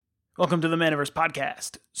Welcome to the Manaverse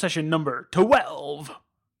Podcast, session number 12.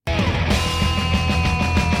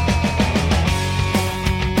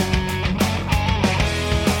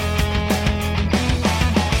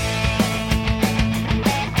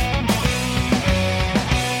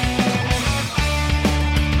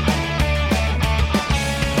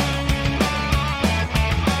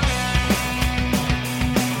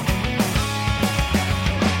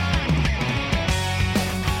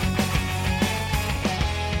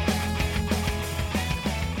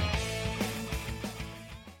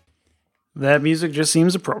 That music just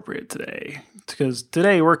seems appropriate today, because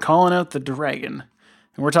today we're calling out the dragon,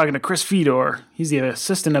 and we're talking to Chris Fedor. He's the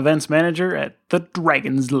assistant events manager at the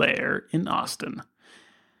Dragon's Lair in Austin.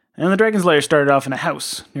 And the Dragon's Lair started off in a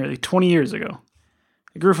house nearly 20 years ago.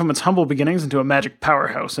 It grew from its humble beginnings into a magic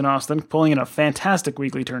powerhouse in Austin, pulling in a fantastic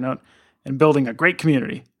weekly turnout and building a great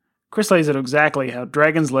community. Chris lays out exactly how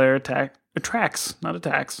Dragon's Lair attracts, not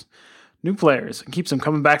attacks, new players and keeps them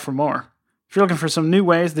coming back for more. If you're looking for some new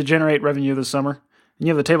ways to generate revenue this summer, and you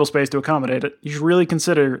have the table space to accommodate it, you should really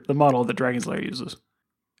consider the model that Dragon's Lair uses.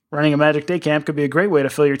 Running a Magic Day Camp could be a great way to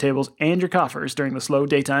fill your tables and your coffers during the slow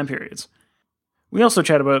daytime periods. We also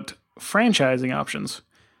chat about franchising options.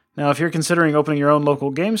 Now, if you're considering opening your own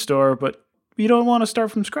local game store, but you don't want to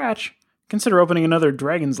start from scratch, consider opening another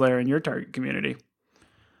Dragon's Lair in your target community.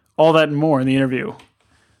 All that and more in the interview,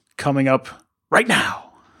 coming up right now.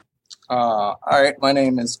 All right, my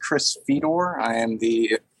name is Chris Fedor. I am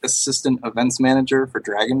the assistant events manager for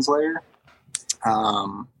Dragon's Lair.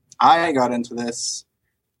 I got into this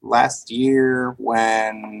last year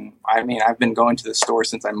when, I've been going to the store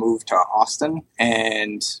since I moved to Austin,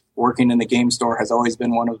 and working in the game store has always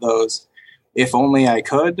been one of those, if only I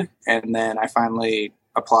could, and then I finally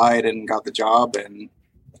applied and got the job, and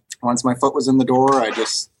once my foot was in the door, I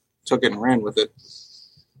just took it and ran with it.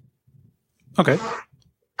 Okay.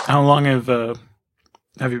 How long have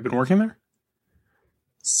you been working there?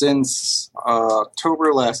 Since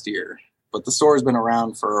October last year, but the store has been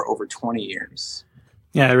around for over 20 years.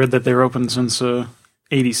 Yeah, I read that they were open since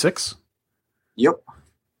 86. Yep.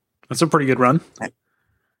 That's a pretty good run.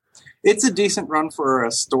 It's a decent run for a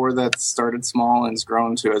store that started small and has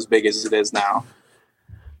grown to as big as it is now.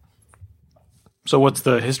 So what's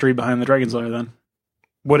the history behind the Dragon's Lair then?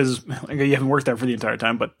 You haven't worked there for the entire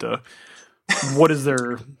time, but what is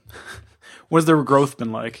their growth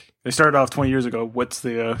been like? They started off 20 years ago. What's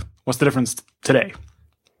the difference today?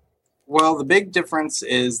 Well, the big difference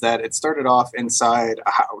is that it started off inside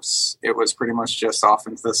a house. It was pretty much just off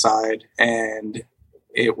into the side, and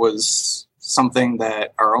it was something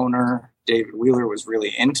that our owner, David Wheeler, was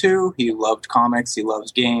really into. He loved comics, he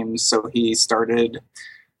loves games, so he started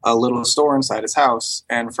a little store inside his house,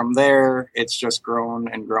 and from there it's just grown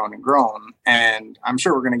and grown and grown. And I'm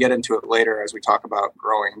sure we're going to get into it later as we talk about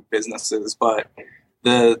growing businesses, but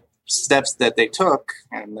the steps that they took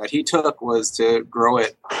and that he took was to grow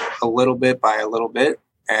it a little bit by a little bit,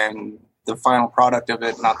 and the final product of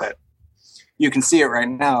it, not that you can see it right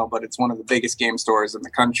now, but it's one of the biggest game stores in the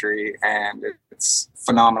country, and it's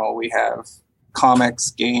phenomenal. We have comics,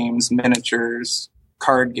 games, miniatures,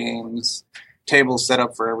 card games, tables set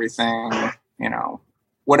up for everything,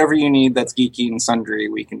 whatever you need that's geeky and sundry,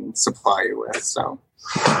 we can supply you with. So,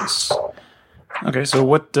 okay. So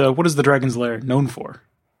what is the Dragon's Lair known for?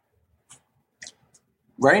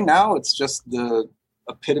 Right now, it's just the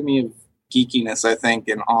epitome of geekiness, I think,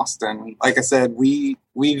 in Austin. Like I said, we've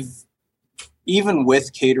even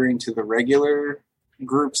with catering to the regular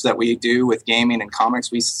groups that we do with gaming and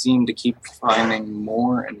comics, we seem to keep finding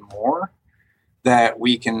more and more that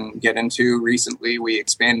we can get into. Recently, we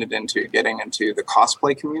expanded into getting into the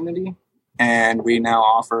cosplay community, and we now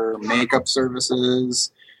offer makeup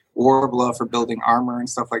services, Warbler for building armor and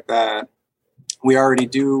stuff like that. We already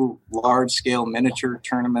do large-scale miniature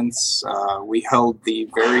tournaments. We held the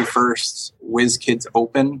very first WizKids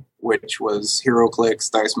Open, which was HeroClix,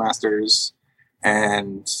 Dice Masters,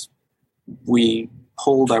 and we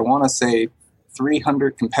pulled, I want to say,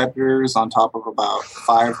 300 competitors on top of about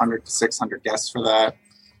 500 to 600 guests for that.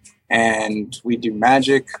 And we do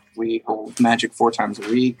Magic. We hold Magic 4 times a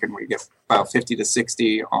week, and we get about 50 to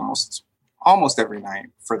 60 almost every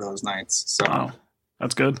night for those nights. So wow,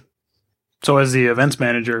 that's good. So as the events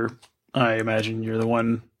manager, I imagine you're the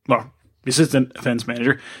one, the assistant events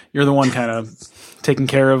manager, you're the one kind of taking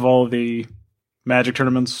care of all the Magic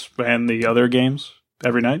tournaments and the other games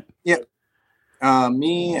every night? Yep.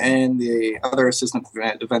 Me and the other assistant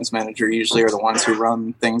events manager usually are the ones who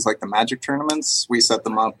run things like the Magic tournaments. We set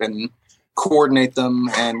them up and coordinate them,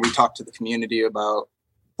 and we talk to the community about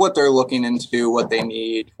what they're looking into, what they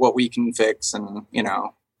need, what we can fix, and,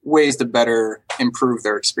 ways to better improve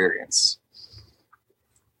their experience.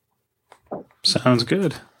 Sounds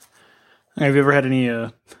good. Have you ever had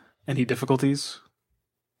any difficulties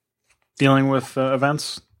dealing with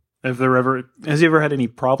events? Has he ever had any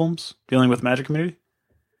problems dealing with Magic community?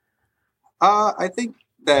 I think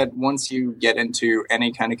that once you get into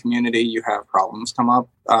any kind of community, you have problems come up.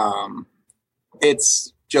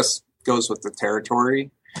 It's just goes with the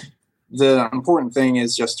territory. The important thing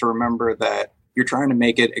is just to remember that you're trying to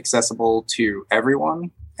make it accessible to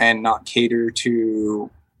everyone and not cater to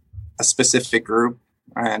a specific group.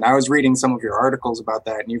 And I was reading some of your articles about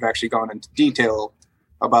that, and you've actually gone into detail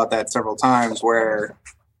about that several times, where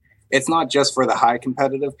it's not just for the high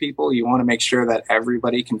competitive people. You want to make sure that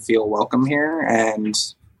everybody can feel welcome here. And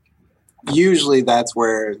usually that's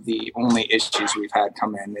where the only issues we've had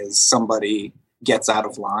come in is somebody gets out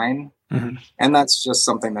of line. Mm-hmm. And that's just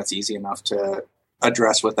something that's easy enough to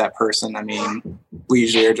address with that person. I mean, we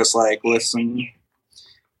usually are just like, listen,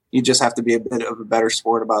 you just have to be a bit of a better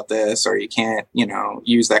sport about this, or you can't,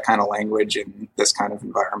 use that kind of language in this kind of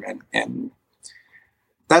environment. And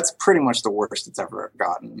that's pretty much the worst it's ever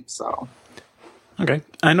gotten. So, okay.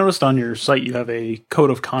 I noticed on your site you have a code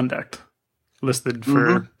of conduct listed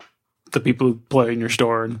for the people who play in your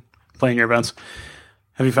store and play in your events.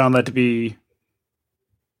 Have you found that to be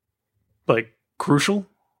crucial?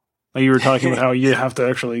 Like you were talking about how you have to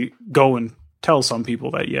actually go and tell some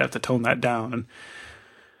people that you have to tone that down, and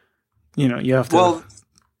you have to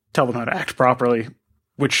tell them how to act properly,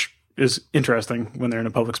 which is interesting when they're in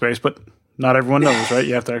a public space, but not everyone knows, right?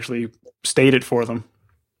 You have to actually state it for them.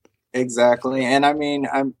 Exactly. And I mean,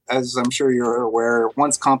 as I'm sure you're aware,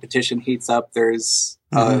 once competition heats up, there's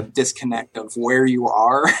a disconnect of where you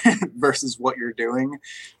are versus what you're doing.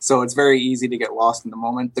 So it's very easy to get lost in the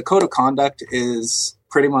moment. The code of conduct is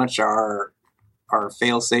pretty much our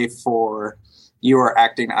fail-safe for you are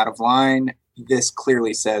acting out of line. This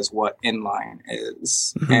clearly says what in line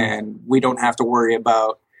is. Mm-hmm. And we don't have to worry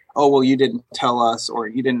about, oh, well, you didn't tell us, or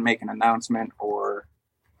you didn't make an announcement, or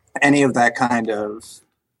any of that kind of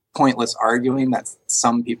pointless arguing that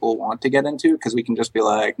some people want to get into, because we can just be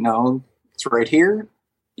like, no, it's right here.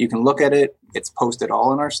 You can look at it. It's posted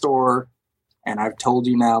all in our store. And I've told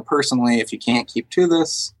you now personally, if you can't keep to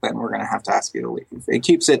this, then we're going to have to ask you to leave. It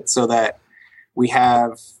keeps it so that we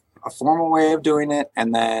have a formal way of doing it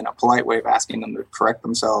and then a polite way of asking them to correct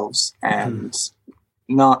themselves, and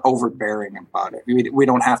not overbearing about it. We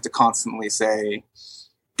don't have to constantly say,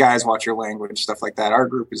 guys, watch your language, stuff like that. Our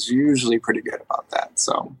group is usually pretty good about that.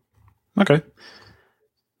 So, okay.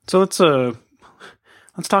 So let's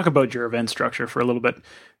talk about your event structure for a little bit.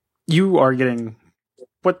 You are getting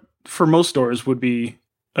what for most stores would be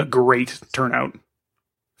a great turnout.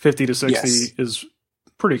 50 to 60 is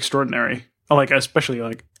pretty extraordinary. Especially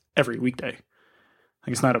every weekday.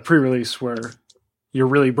 It's not a pre-release where you're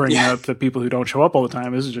really bringing out the people who don't show up all the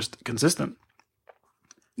time. This is just consistent.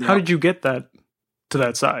 Yeah. How did you get that to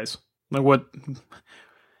that size? What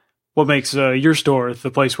makes your store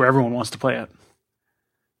the place where everyone wants to play at?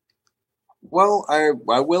 Well,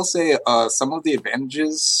 I will say some of the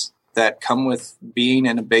advantages that come with being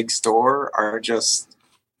in a big store are just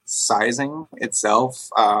sizing itself.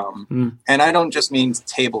 And I don't just mean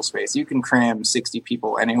table space. You can cram 60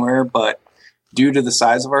 people anywhere, but due to the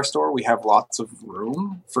size of our store, we have lots of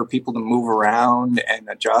room for people to move around and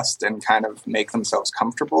adjust and kind of make themselves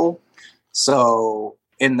comfortable. So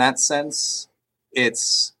in that sense,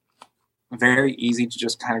 it's very easy to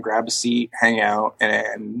just kind of grab a seat, hang out,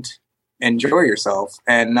 and enjoy yourself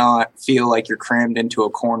and not feel like you're crammed into a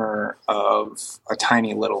corner of a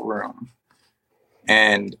tiny little room.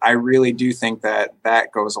 And I really do think that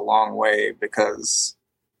that goes a long way, because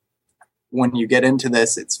when you get into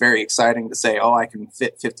this, it's very exciting to say, oh, I can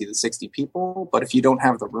fit 50 to 60 people. But if you don't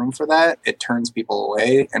have the room for that, it turns people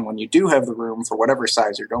away. And when you do have the room for whatever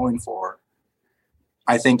size you're going for,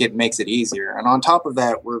 I think it makes it easier. And on top of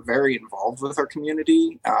that, we're very involved with our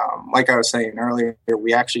community. Like I was saying earlier,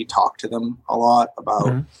 we actually talk to them a lot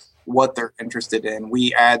about what they're interested in.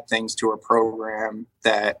 We add things to our program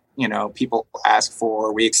that, people ask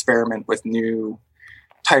for. We experiment with new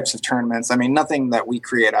types of tournaments. I mean, nothing that we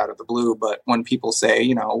create out of the blue, but when people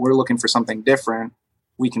say, we're looking for something different,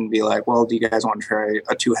 we can be like, well, do you guys want to try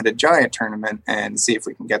a two-headed giant tournament and see if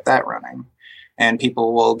we can get that running? And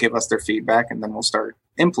people will give us their feedback, and then we'll start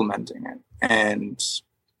implementing it. And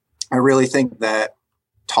I really think that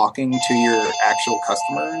talking to your actual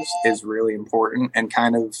customers is really important, and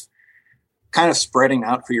kind of spreading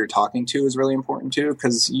out who you're talking to is really important too,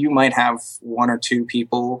 because you might have one or two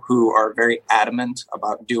people who are very adamant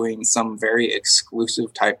about doing some very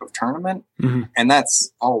exclusive type of tournament, and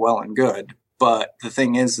that's all well and good. But the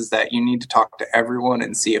thing is that you need to talk to everyone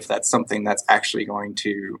and see if that's something that's actually going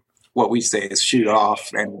to, what we say is shoot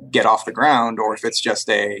off and get off the ground, or if it's just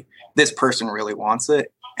this person really wants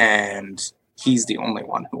it and he's the only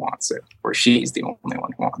one who wants it, or she's the only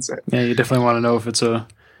one who wants it. Yeah, you definitely want to know if it's a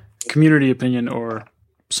community opinion or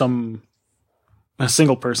a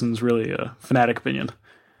single person's really a fanatic opinion.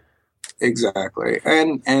 Exactly.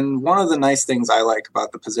 And one of the nice things I like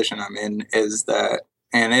about the position I'm in is that,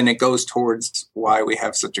 and it goes towards why we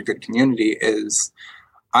have such a good community, is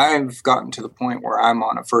I've gotten to the point where I'm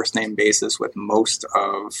on a first name basis with most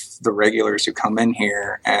of the regulars who come in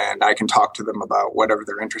here, and I can talk to them about whatever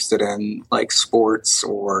they're interested in, like sports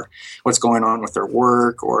or what's going on with their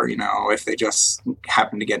work, or, if they just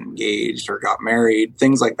happen to get engaged or got married,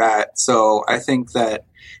 things like that. So I think that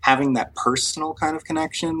having that personal kind of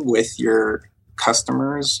connection with your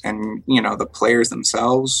customers and, the players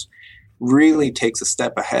themselves really takes a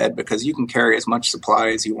step ahead, because you can carry as much supply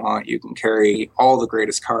as you want. You can carry all the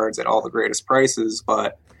greatest cards at all the greatest prices.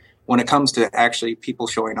 But when it comes to actually people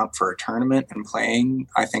showing up for a tournament and playing,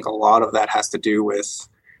 I think a lot of that has to do with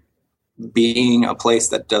being a place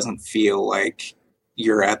that doesn't feel like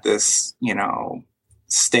you're at this,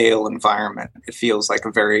 stale environment. It feels like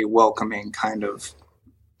a very welcoming kind of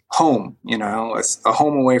home, it's a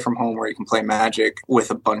home away from home where you can play Magic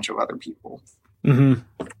with a bunch of other people. Mm-hmm.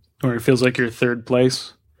 Or it feels like you're third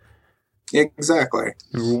place. Exactly.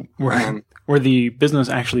 Where the business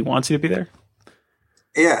actually wants you to be there.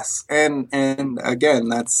 Yes. And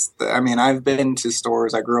again, I've been to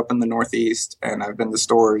stores. I grew up in the Northeast, and I've been to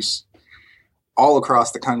stores all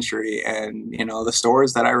across the country. And, the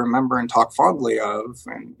stores that I remember and talk fondly of,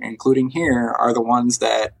 and including here, are the ones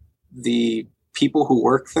that the people who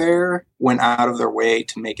work there went out of their way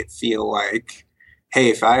to make it feel like, hey,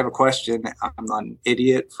 if I have a question, I'm not an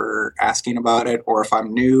idiot for asking about it. Or if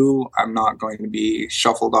I'm new, I'm not going to be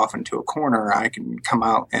shuffled off into a corner. I can come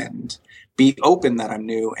out and be open that I'm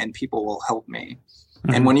new, and people will help me.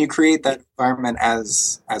 Mm-hmm. And when you create that environment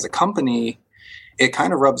as a company, it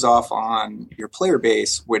kind of rubs off on your player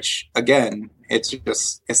base, which, again, it's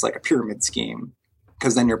like a pyramid scheme.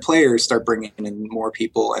 Because then your players start bringing in more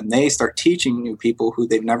people, and they start teaching new people who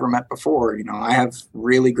they've never met before. I have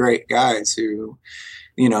really great guys who,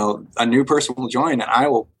 a new person will join, and I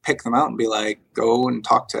will pick them out and be like, go and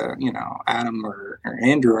talk to, Adam or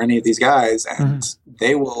Andrew or any of these guys. And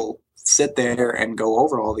they will sit there and go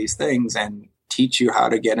over all these things and teach you how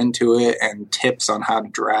to get into it, and tips on how to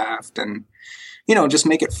draft, and, just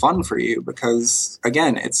make it fun for you. Because,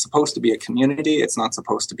 again, it's supposed to be a community. It's not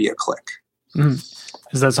supposed to be a clique.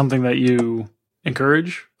 Is that something that you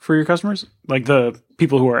encourage for your customers? Like the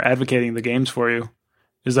people who are advocating the games for you,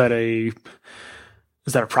 is that a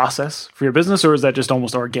process for your business, or is that just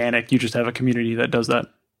almost organic? You just have a community that does that?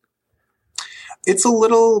 It's a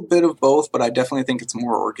little bit of both, but I definitely think it's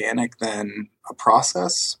more organic than a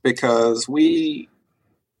process, because we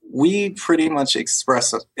pretty much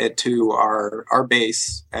express it to our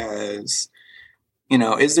base as,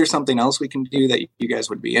 is there something else we can do that you guys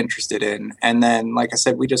would be interested in? And then, like I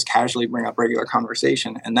said, we just casually bring up regular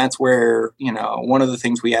conversation. And that's where, one of the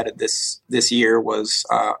things we added this year was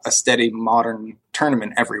a steady Modern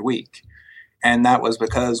tournament every week. And that was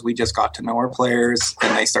because we just got to know our players,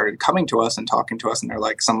 and they started coming to us and talking to us. And they're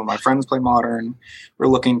like, some of my friends play Modern. We're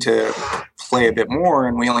looking to play a bit more,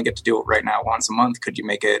 and we only get to do it right now once a month. Could you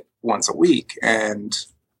make it once a week? And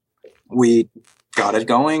we got it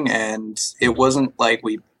going, and it wasn't like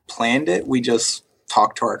we planned it. We just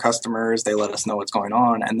talked to our customers. They let us know what's going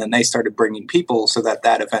on, and then they started bringing people so that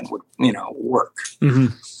event would, work. Mm-hmm.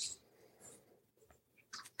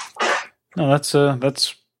 No,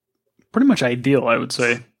 that's pretty much ideal, I would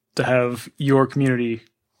say, to have your community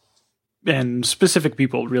and specific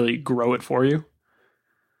people really grow it for you.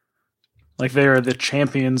 Like, they are the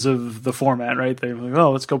champions of the format, right? They're like,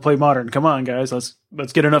 oh, let's go play Modern. Come on, guys.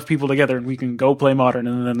 Let's get enough people together and we can go play Modern,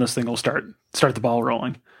 and then this thing will start the ball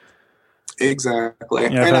rolling. Exactly.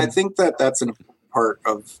 Yeah, and I think that's an important part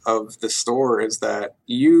of the store, is that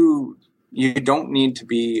you don't need to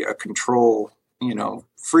be a control,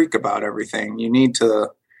 freak about everything. You need to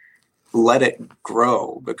let it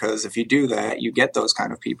grow, because if you do that, you get those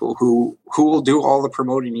kind of people who will do all the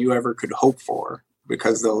promoting you ever could hope for,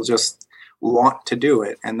 because they'll just want to do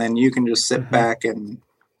it, and then you can just sit back and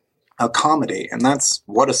accommodate. And that's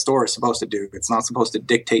what a store is supposed to do. It's not supposed to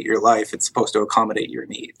dictate your life. It's supposed to accommodate your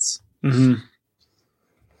needs. Mm-hmm.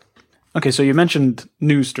 Okay, so you mentioned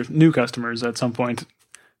new customers at some point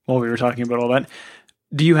while we were talking about all that.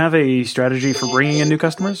 Do you have a strategy for bringing in new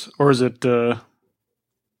customers, or is it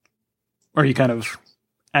are you kind of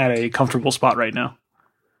at a comfortable spot right now?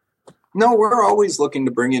 No, we're always looking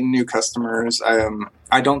to bring in new customers.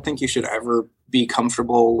 I don't think you should ever be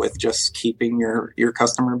comfortable with just keeping your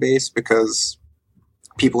customer base, because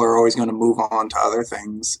people are always going to move on to other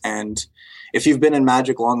things. And if you've been in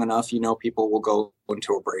Magic long enough, people will go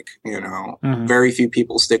into a break. Very few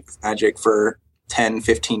people stick with Magic for 10,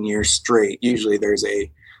 15 years straight. Usually there's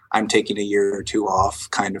I'm taking a year or two off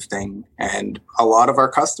kind of thing. And a lot of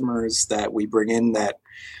our customers that we bring in that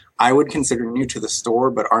I would consider new to the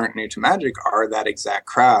store but aren't new to Magic are that exact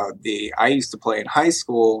crowd. I used to play in high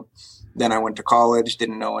school, then I went to college,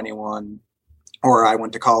 didn't know anyone, or I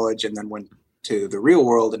went to college and then went to the real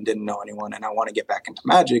world and didn't know anyone, and I want to get back into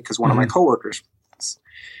Magic because one of my coworkers was.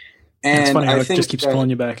 And it's funny how I it think just keeps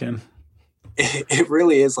pulling you back in. It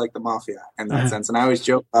really is like the mafia in that sense. And I always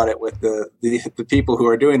joke about it with the people who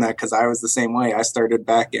are doing that, because I was the same way. I started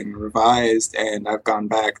back and revised, and I've gone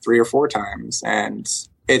back 3 or 4 times. And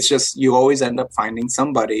it's just, you always end up finding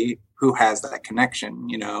somebody who has that connection.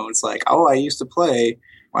 It's like, oh, I used to play.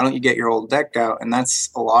 Why don't you get your old deck out? And that's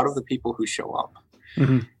a lot of the people who show up.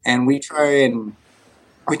 Mm-hmm. And we try and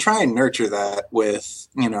nurture that with,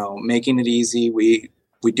 making it easy. We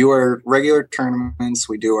do our regular tournaments.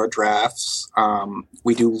 We do our drafts.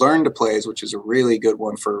 We do learn to plays, which is a really good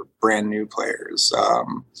one for brand new players.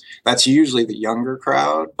 That's usually the younger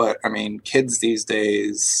crowd, but I mean, kids these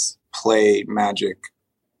days play Magic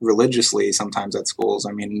religiously sometimes at schools.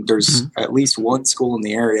 I mean, there's at least one school in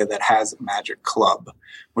the area that has a Magic club,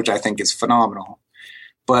 which I think is phenomenal.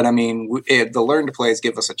 But I mean, the learn to plays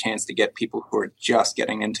give us a chance to get people who are just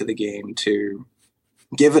getting into the game to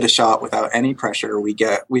give it a shot without any pressure. We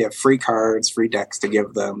have free cards, free decks to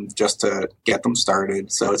give them just to get them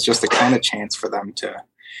started. So it's just a kind of chance for them to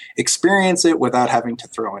experience it without having to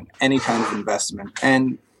throw in any kind of investment.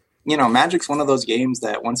 And, Magic's one of those games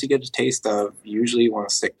that once you get a taste of, you usually want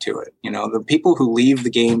to stick to it. The people who leave the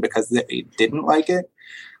game because they didn't like it,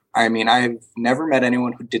 I mean, I've never met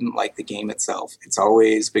anyone who didn't like the game itself. It's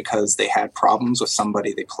always because they had problems with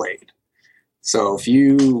somebody they played. So if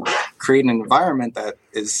you create an environment that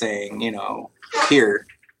is saying, here,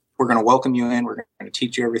 we're going to welcome you in, we're going to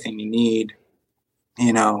teach you everything you need,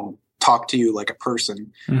 talk to you like a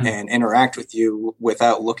person and interact with you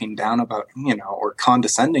without looking down about, or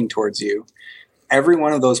condescending towards you. Every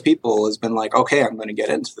one of those people has been like, okay, I'm going to get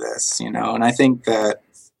into this, and I think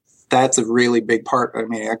that's a really big part. I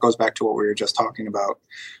mean, that goes back to what we were just talking about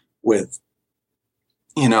with,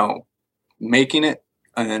 making it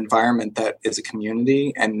an environment that is a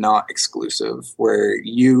community and not exclusive, where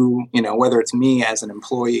whether it's me as an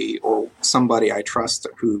employee or somebody I trust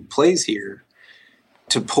who plays here,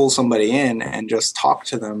 to pull somebody in and just talk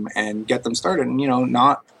to them and get them started and,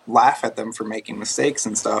 not laugh at them for making mistakes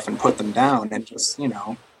and stuff and put them down and just,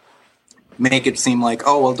 make it seem like,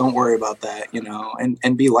 oh, well, don't worry about that,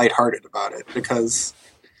 and be lighthearted about it, because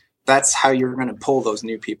that's how you're going to pull those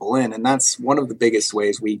new people in. And that's one of the biggest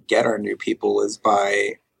ways we get our new people is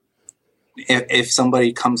by, if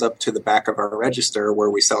somebody comes up to the back of our register where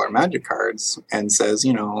we sell our Magic cards and says,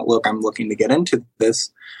 look, I'm looking to get into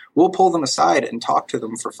this, we'll pull them aside and talk to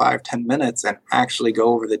them for 5-10 minutes and actually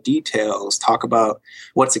go over the details, talk about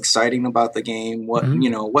what's exciting about the game, what,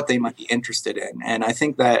 what they might be interested in. And I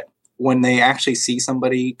think that when they actually see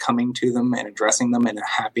somebody coming to them and addressing them in a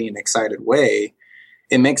happy and excited way,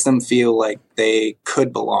 it makes them feel like they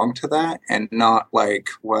could belong to that and not like,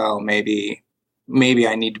 well, maybe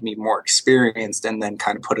I need to be more experienced and then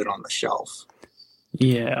kind of put it on the shelf.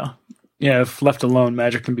 Yeah. Yeah. If left alone,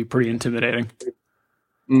 Magic can be pretty intimidating.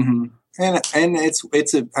 Mm-hmm. And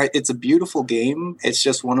it's a beautiful game. It's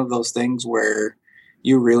just one of those things where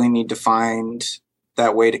you really need to find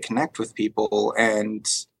that way to connect with people. And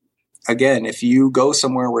again, if you go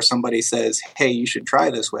somewhere where somebody says, hey, you should try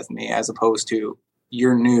this with me, as opposed to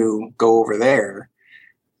you're new, go over there,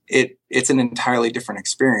 it's an entirely different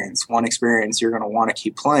experience. One experience you're going to want to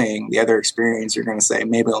keep playing. The other experience you're going to say,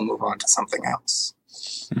 maybe I'll move on to something else.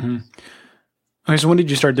 Mm-hmm. Okay, so when did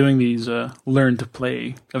you start doing these learn to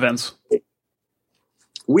play events?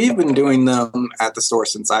 We've been doing them at the store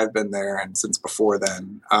since I've been there and since before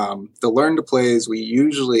then. The learn to plays we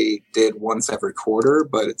usually did once every quarter,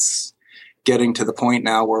 but it's getting to the point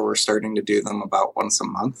now where we're starting to do them about once a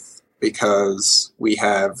month, because we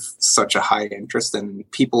have such a high interest in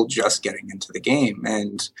people just getting into the game.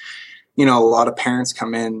 And, a lot of parents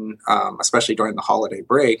come in, especially during the holiday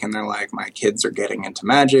break, and they're like, my kids are getting into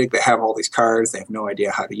Magic. They have all these cards. They have no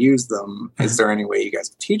idea how to use them. Is there any way you guys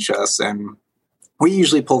can teach us? And we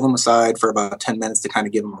usually pull them aside for about 10 minutes to kind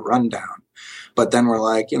of give them a rundown. But then we're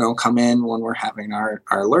like, come in when we're having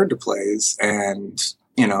our learn to plays and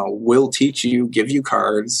we'll teach you, give you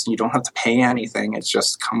cards. You don't have to pay anything. It's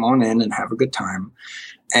just come on in and have a good time.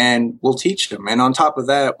 And we'll teach them. And on top of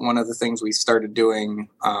that, one of the things we started doing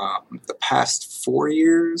the past 4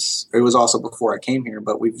 years, it was also before I came here,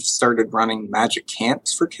 but we've started running Magic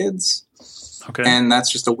camps for kids. Okay. And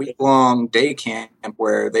that's just a week-long day camp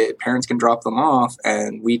where the parents can drop them off,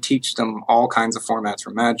 and we teach them all kinds of formats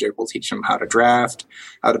for Magic. We'll teach them how to draft,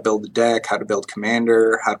 how to build a deck, how to build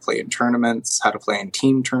Commander, how to play in tournaments, how to play in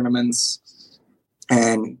team tournaments,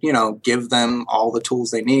 and, give them all the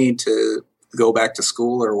tools they need to go back to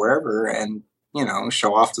school or wherever and,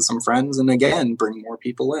 show off to some friends and, again, bring more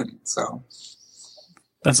people in. So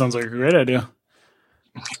that sounds like a great idea.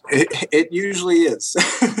 It usually is.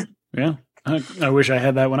 Yeah. I wish I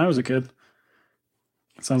had that when I was a kid.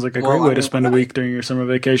 It sounds like a great way to spend a week during your summer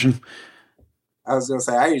vacation. I was going to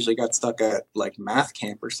say, I usually got stuck at like math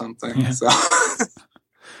camp or something. Yeah.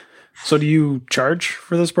 So do you charge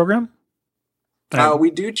for this program? We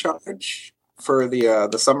do charge for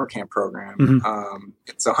the summer camp program. Mm-hmm.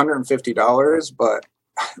 It's $150, but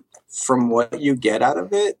from what you get out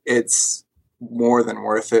of it, it's more than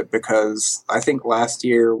worth it, because I think last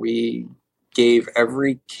year we gave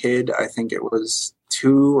every kid, I think it was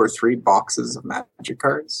 2 or 3 boxes of Magic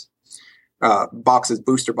cards.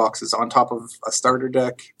 Booster boxes on top of a starter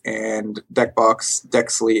deck and deck box, deck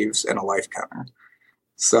sleeves, and a life counter.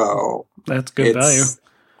 So that's good value.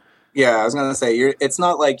 Yeah, I was going to say, it's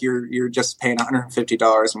not like you're just paying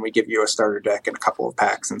 $150 and we give you a starter deck and a couple of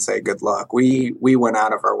packs and say good luck. We went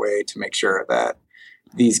out of our way to make sure that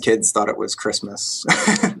these kids thought it was Christmas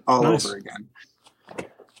all over again.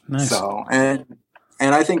 Nice. So, and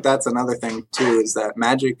I think that's another thing too, is that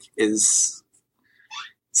Magic is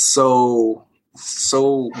so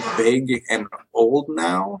big and old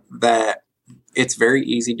now that it's very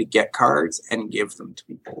easy to get cards and give them to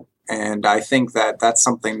people. And I think that that's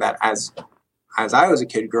something that as I was a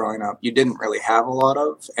kid growing up, you didn't really have a lot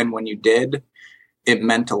of. And when you did, it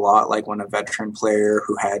meant a lot. Like when a veteran player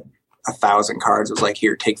who had 1,000 cards was like,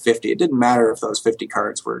 here, take 50. It didn't matter if those 50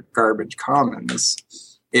 cards were garbage commons.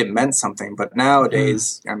 It meant something. But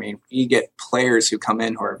nowadays, I mean, you get players who come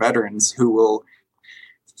in who are veterans who will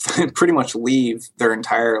pretty much leave their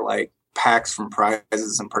entire like packs from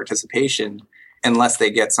prizes and participation unless they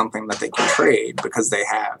get something that they can trade, because they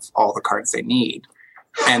have all the cards they need.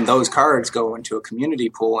 And those cards go into a community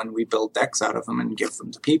pool and we build decks out of them and give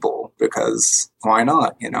them to people, because why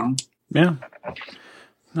not, Yeah.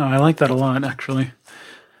 No, I like that a lot, actually.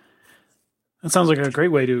 That sounds like a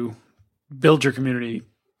great way to build your community,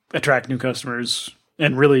 attract new customers,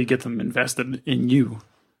 and really get them invested in you.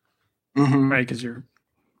 Mm-hmm. Right? Because you're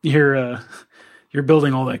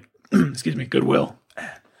building all that, excuse me, goodwill.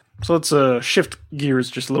 So let's shift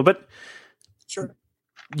gears just a little bit. Sure.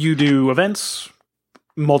 You do events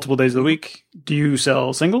multiple days of the week. Do you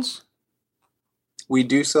sell singles? We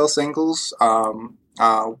do sell singles.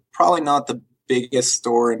 Probably not the biggest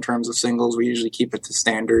store in terms of singles. We usually keep it to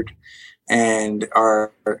standard, and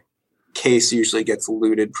our case usually gets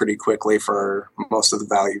looted pretty quickly for most of the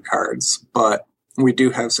value cards, but we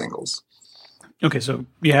do have singles. Okay, so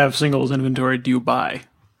you have singles inventory. Do you buy?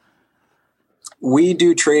 We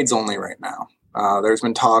do trades only right now. There's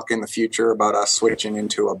been talk in the future about us switching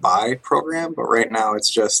into a buy program, but right now it's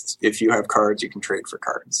just if you have cards, you can trade for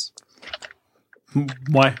cards.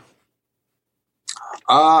 Why?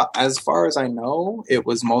 As far as I know, it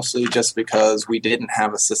was mostly just because we didn't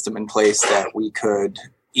have a system in place that we could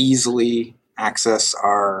easily access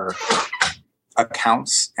our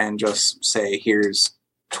accounts and just say, here's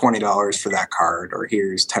 $20 for that card, or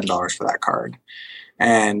here's $10 for that card.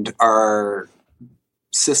 And our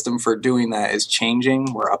system for doing that is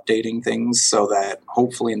changing. We're updating things so that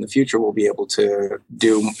hopefully in the future we'll be able to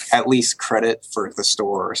do at least credit for the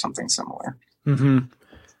store or something similar. Mm-hmm.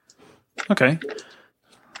 Okay.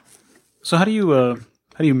 So how do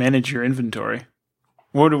you manage your inventory?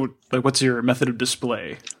 What's your method of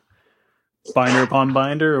display? Binder upon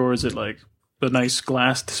binder, or is it like a nice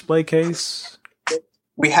glass display case?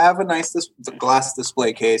 We have a nice glass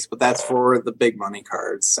display case, but that's for the big money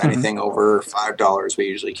cards. Anything over $5 we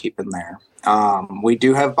usually keep in there. We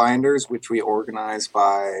do have binders, which we organize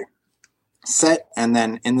by set, and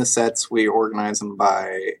then in the sets we organize them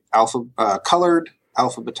by colored,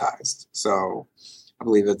 alphabetized. So I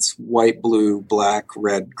believe it's white, blue, black,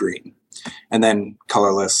 red, green, and then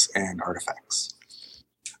colorless and artifacts.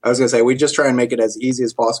 I was going to say, we just try and make it as easy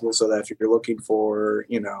as possible so that if you're looking for,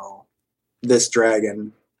 this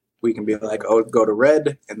dragon, we can be like, oh, go to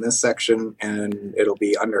red in this section and it'll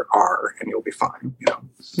be under R and you'll be fine.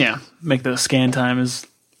 Yeah. Make the scan time as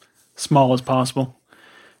small as possible.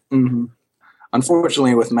 Mm-hmm.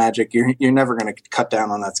 unfortunately with Magic, you're never going to cut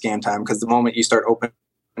down on that scan time, because the moment you start opening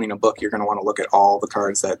a book, you're going to want to look at all the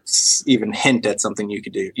cards that even hint at something you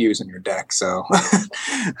could use in your deck. So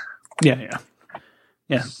yeah.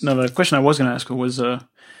 No, the question I was going to ask was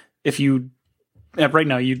if you right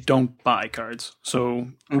now you don't buy cards, so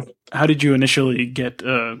how did you initially get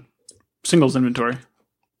singles inventory?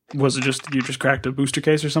 Was it just you just cracked a booster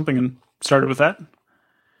case or something and started with that?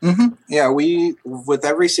 Mm-hmm. Yeah, with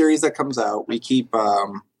every series that comes out, we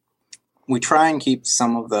try and keep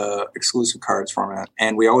some of the exclusive cards from it,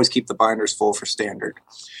 and we always keep the binders full for standard.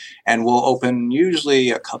 And we'll open usually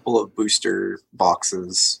a couple of booster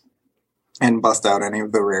boxes and bust out any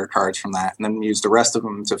of the rare cards from that, and then use the rest of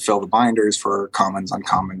them to fill the binders for commons,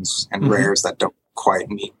 uncommons, and rares that don't quite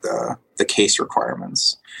meet the case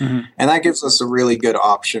requirements. And that gives us a really good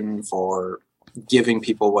option for giving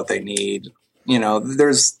people what they need. You know,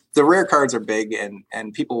 the rare cards are big,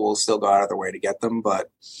 and people will still go out of their way to get them, but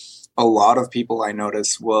a lot of people I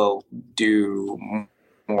notice will do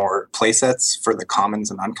more play sets for the commons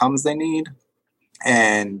and uncommons they need,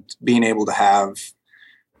 and being able to have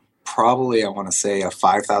probably, I want to say, a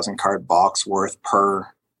 5,000 card box worth per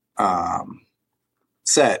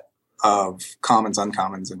set of commons,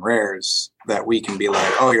 uncommons, and rares, that we can be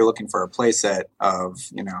like, oh, you're looking for a play set of,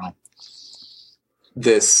 you know,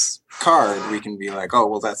 this card. We can be like, oh,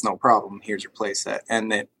 well, that's no problem. Here's your play set.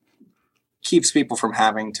 And it keeps people from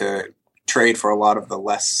having to trade for a lot of the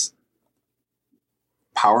less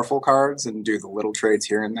powerful cards and do the little trades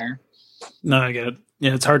here and there. No, I get it.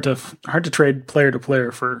 Yeah, it's hard to trade player to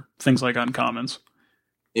player for things like uncommons.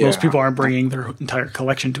 Yeah. Most people aren't bringing their entire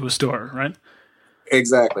collection to a store, right?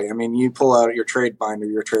 Exactly. I mean, you pull out your trade binder.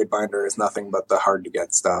 Your trade binder is nothing but the hard to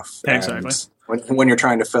get stuff. Exactly. And when you're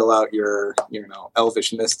trying to fill out your,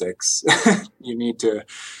 elvish mystics, you need to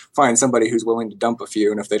find somebody who's willing to dump a few.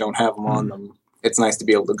 And if they don't have them on them, it's nice to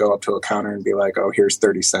be able to go up to a counter and be like, "Oh, here's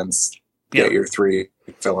 30 cents. Get your 3,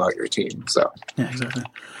 fill out your team." So yeah, exactly.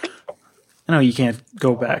 I know you can't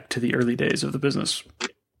go back to the early days of the business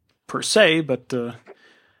per se, but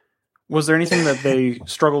was there anything that they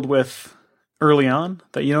struggled with early on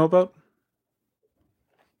that you know about?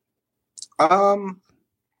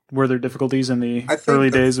 Were there difficulties in the early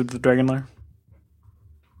days of the Dragon Lair?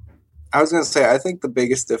 I was going to say, I think the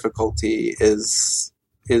biggest difficulty is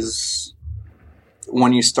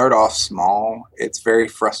when you start off small. It's very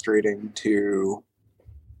frustrating to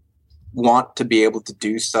want to be able to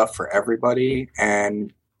do stuff for everybody,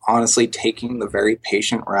 and honestly taking the very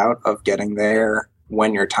patient route of getting there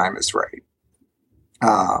when your time is right.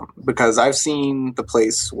 Because I've seen the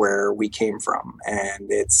place where we came from, and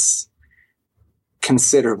it's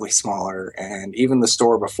considerably smaller, and even the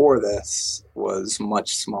store before this was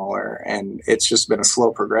much smaller, and it's just been a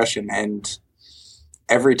slow progression. And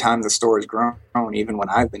every time the store has grown, even when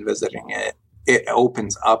I've been visiting it, it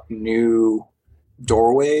opens up new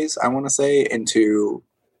doorways, I want to say, into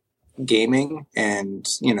gaming and,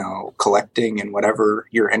 collecting and whatever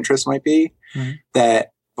your interest might be,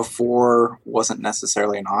 that before wasn't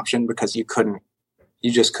necessarily an option, because you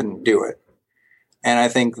just couldn't do it. And I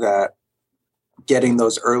think that getting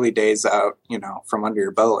those early days out, from under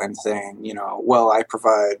your belt and saying, well, I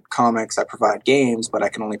provide comics, I provide games, but I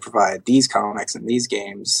can only provide these comics and these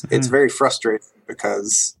games. It's very frustrating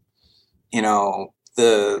because,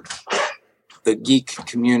 the geek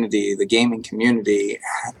community, the gaming community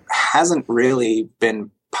hasn't really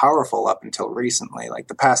been powerful up until recently. Like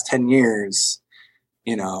the past 10 years,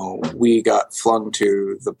 we got flung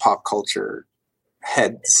to the pop culture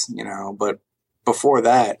heads, but before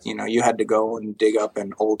that, you had to go and dig up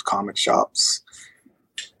in old comic shops,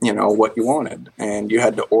 what you wanted, and you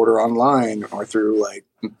had to order online or through like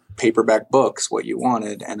paperback books what you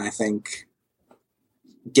wanted. And I think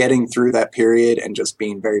getting through that period and just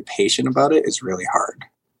being very patient about it is really hard.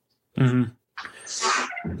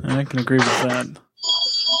 I can agree with that.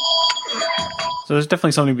 So there's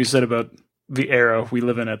definitely something to be said about the era we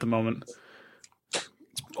live in at the moment. It's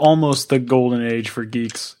almost the golden age for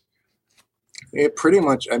geeks. It pretty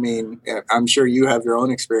much, I mean, I'm sure you have your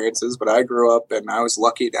own experiences, but I grew up and I was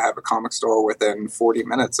lucky to have a comic store within 40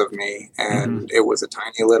 minutes of me. And it was a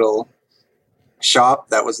tiny little shop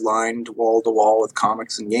that was lined wall to wall with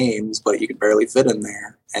comics and games, but you could barely fit in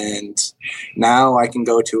there. And now I can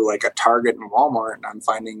go to like a Target and Walmart and I'm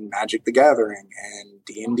finding Magic the Gathering and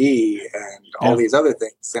D&D and all these other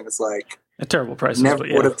things. And it's like a terrible price. Never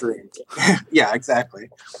would have dreamed. Yeah, exactly.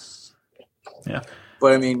 Yeah.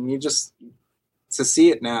 But I mean, to see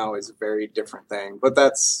it now is a very different thing. But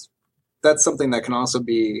that's something that can also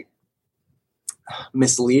be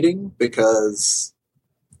misleading, because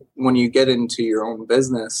when you get into your own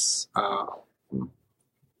business,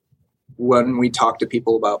 when we talk to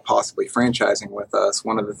people about possibly franchising with us,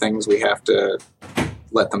 one of the things we have to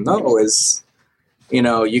let them know is,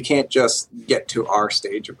 you can't just get to our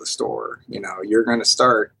stage of the store. You're going to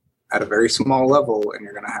start at a very small level and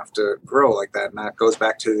you're going to have to grow like that. And that goes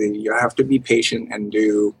back to you have to be patient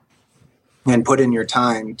and put in your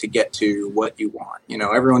time to get to what you want.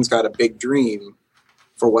 Everyone's got a big dream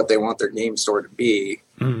for what they want their game store to be.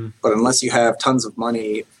 Mm-hmm. But unless you have tons of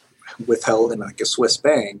money withheld in like a Swiss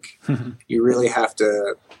bank, you really have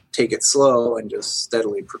to take it slow and just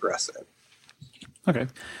steadily progress it. Okay.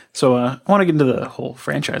 So I want to get into the whole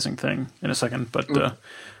franchising thing in a second, but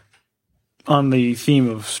on the theme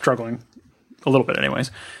of struggling a little bit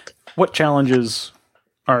anyways, what challenges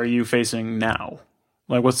are you facing now?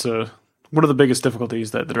 Like what are the biggest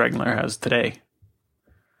difficulties that the Dragon Lair has today?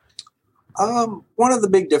 One of the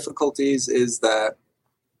big difficulties is that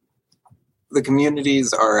the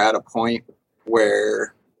communities are at a point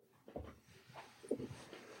where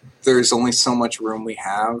there's only so much room we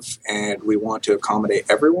have and we want to accommodate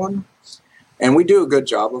everyone. And we do a good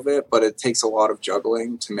job of it, but it takes a lot of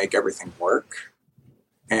juggling to make everything work.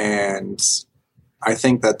 And I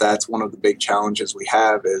think that that's one of the big challenges we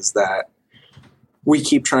have is that we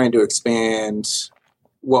keep trying to expand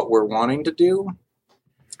what we're wanting to do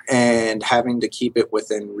and having to keep it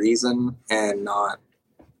within reason and not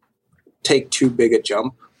take too big a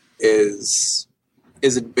jump is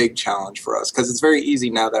a big challenge for us, because it's very easy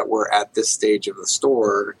now that we're at this stage of the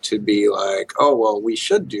store to be like, oh, well, we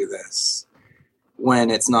should do this, when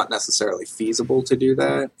it's not necessarily feasible to do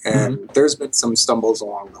that. And there's been some stumbles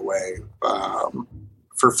along the way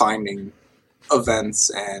for finding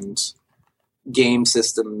events and game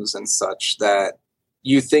systems and such that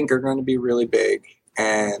you think are going to be really big,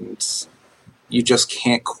 and you just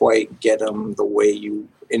can't quite get them the way you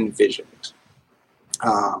envisioned.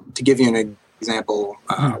 To give you an example,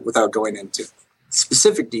 without going into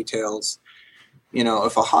specific details,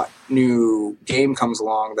 if a hot new game comes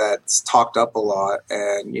along that's talked up a lot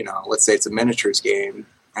and, let's say it's a miniatures game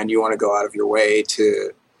and you want to go out of your way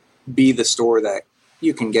to be the store that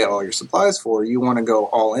you can get all your supplies for, you want to go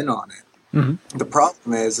all in on it. Mm-hmm. The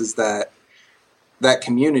problem is that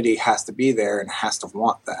community has to be there and has to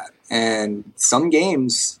want that. And some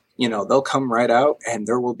games, they'll come right out and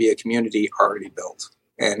there will be a community already built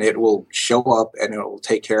and it will show up and it will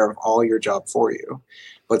take care of all your job for you.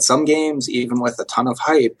 But some games, even with a ton of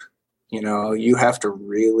hype, you have to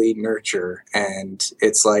really nurture, and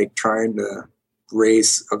it's like trying to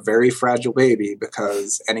raise a very fragile baby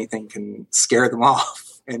because anything can scare them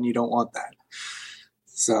off and you don't want that.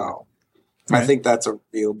 So right. I think that's a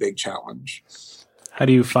real big challenge. How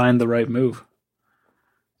do you find the right move?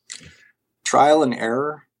 Trial and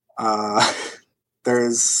error.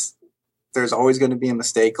 There's always going to be a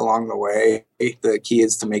mistake along the way. The key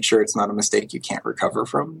is to make sure it's not a mistake you can't recover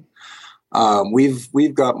from.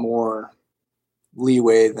 We've got more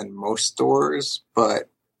leeway than most stores, but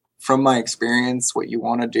from my experience, what you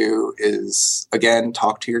want to do is, again,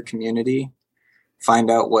 talk to your community,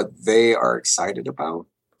 find out what they are excited about,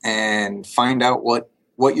 and find out what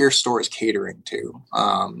your store is catering to.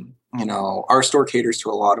 Our store caters to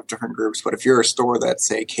a lot of different groups, but if you're a store that,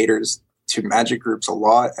 say, caters to Magic groups a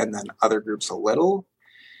lot and then other groups a little,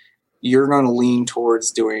 you're going to lean towards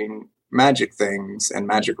doing Magic things and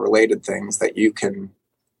Magic related things that you can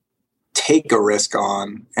take a risk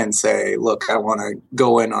on and say, look, I want to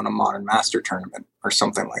go in on a Modern Master tournament or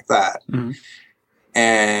something like that. Mm-hmm.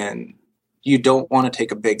 And you don't want to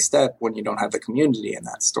take a big step when you don't have the community in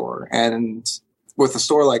that store. And with a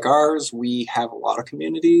store like ours, we have a lot of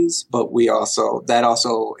communities, but that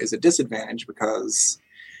also is a disadvantage because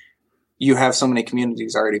you have so many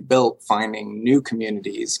communities already built. Finding new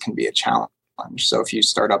communities can be a challenge. So if you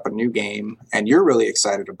start up a new game and you're really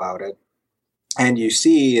excited about it and you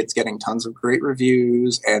see it's getting tons of great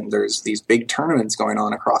reviews and there's these big tournaments going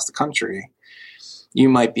on across the country, you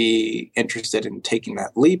might be interested in taking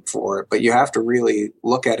that leap for it, but you have to really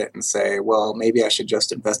look at it and say, well, maybe I should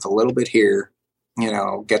just invest a little bit here,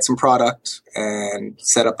 get some product and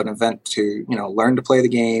set up an event to, learn to play the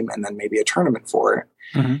game and then maybe a tournament for it.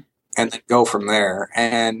 Mm-hmm. And then go from there.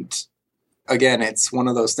 And again, it's one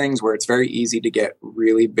of those things where it's very easy to get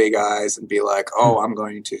really big eyes and be like, oh, I'm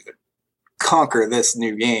going to conquer this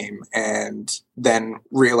new game, and then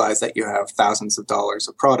realize that you have thousands of dollars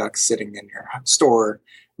of products sitting in your store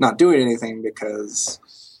not doing anything because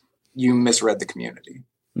you misread the community.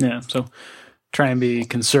 Yeah, so try and be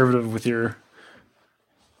conservative with your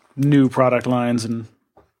new product lines and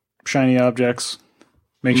shiny objects.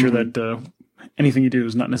 Make sure that anything you do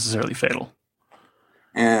is not necessarily fatal.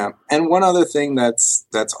 Yeah. And one other thing that's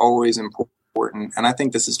always important important, and I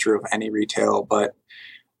think this is true of any retail, but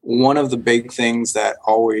one of the big things that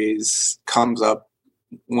always comes up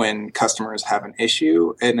when customers have an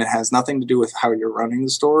issue, and it has nothing to do with how you're running the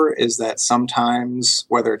store, is that sometimes,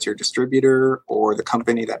 whether it's your distributor or the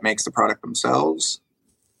company that makes the product themselves,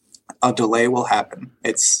 a delay will happen.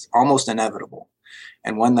 It's almost inevitable.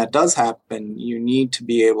 And when that does happen, you need to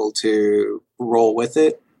be able to roll with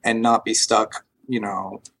it and not be stuck,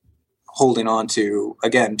 holding on to,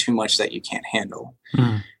 again, too much that you can't handle.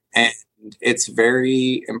 Mm. And it's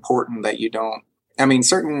very important that you don't,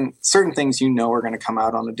 certain things are going to come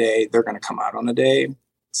out on a day, they're going to come out on a day.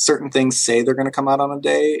 Certain things say they're going to come out on a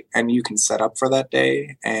day, and you can set up for that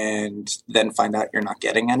day and then find out you're not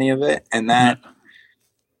getting any of it. And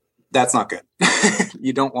that's not good.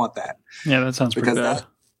 You don't want that. Yeah, that sounds pretty bad.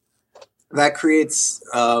 That creates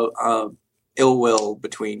ill will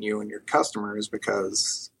between you and your customers,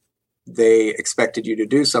 because they expected you to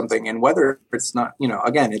do something, and whether it's not,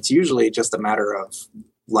 again, it's usually just a matter of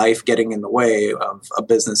life getting in the way of a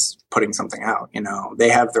business putting something out. They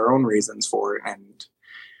have their own reasons for it, and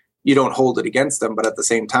you don't hold it against them. But at the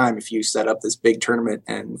same time, if you set up this big tournament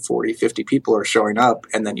and 40, 50 people are showing up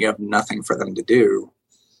and then you have nothing for them to do,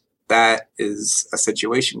 that is a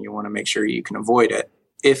situation you want to make sure you can avoid it,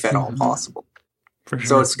 if at all possible. For sure.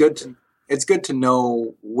 So it's good to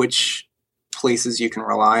know which places you can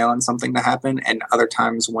rely on something to happen, and other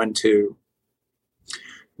times when to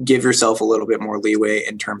give yourself a little bit more leeway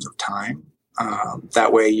in terms of time.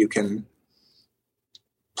 That way you can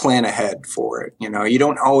plan ahead for it. You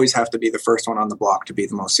don't always have to be the first one on the block to be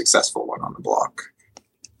the most successful one on the block.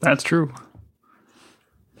 That's true.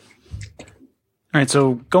 All right,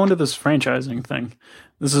 so going to this franchising thing,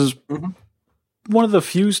 this is one of the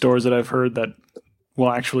few stores that I've heard that will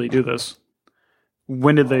actually do this.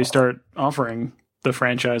 When did they start offering the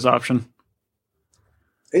franchise option?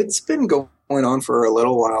 It's been going on for a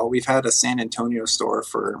little while. We've had a San Antonio store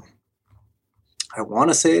for, I want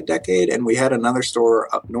to say, a decade, and we had another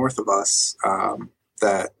store up north of us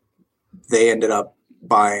that they ended up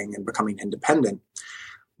buying and becoming independent.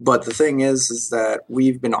 But the thing is that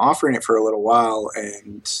we've been offering it for a little while,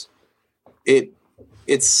 and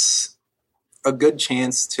it's a good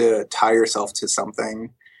chance to tie yourself to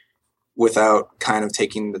something without kind of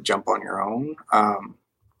taking the jump on your own.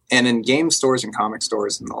 And in game stores and comic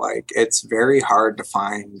stores and the like, it's very hard to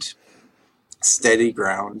find steady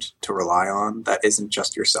ground to rely on that isn't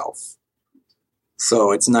just yourself.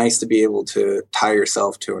 So it's nice to be able to tie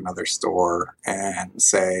yourself to another store and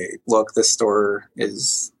say, look, this store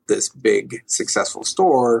is this big, successful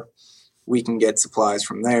store. We can get supplies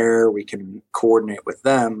from there. We can coordinate with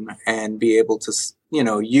them and be able to,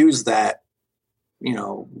 use that,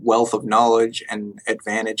 wealth of knowledge and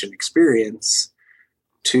advantage and experience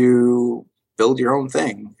to build your own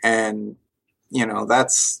thing. And,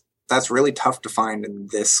 that's really tough to find in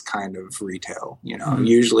this kind of retail.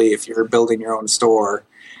 Usually if you're building your own store,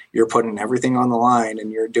 you're putting everything on the line and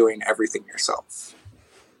you're doing everything yourself.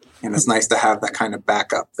 And it's nice to have that kind of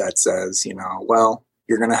backup that says, well,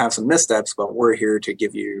 you're going to have some missteps, but we're here to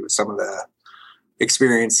give you some of the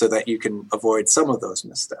experience so that you can avoid some of those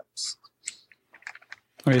missteps.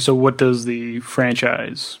 Okay, so what does the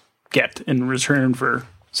franchise get in return for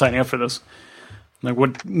signing up for this? Like,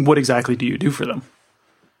 what exactly do you do for them?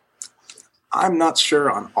 I'm not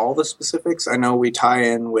sure on all the specifics. I know we tie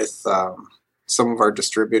in with some of our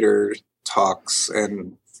distributor talks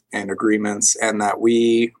and agreements, and that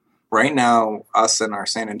we, right now, us and our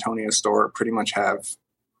San Antonio store pretty much have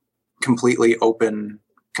completely open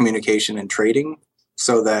communication and trading,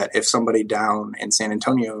 so that if somebody down in San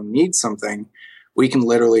Antonio needs something, we can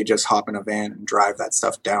literally just hop in a van and drive that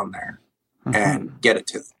stuff down there and get it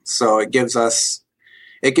to them. So it gives us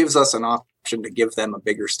an option to give them a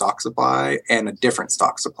bigger stock supply and a different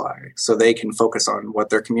stock supply, so they can focus on what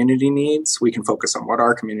their community needs. We can focus on what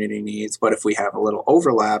our community needs. But if we have a little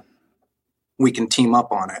overlap, we can team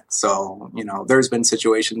up on it. So, there's been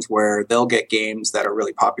situations where they'll get games that are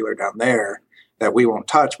really popular down there that we won't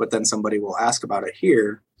touch, but then somebody will ask about it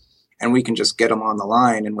here, and we can just get them on the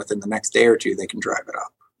line, and within the next day or two, they can drive it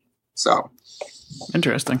up. So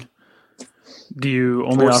interesting. Do you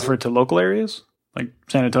only offer it to local areas? Like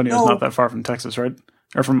San Antonio is not that far from Texas, right?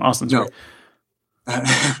 Or from Austin, sorry.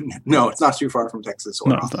 No, it's not too far from Texas.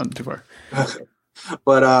 No, it's not too far.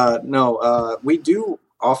 But we do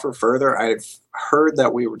offer further. I've heard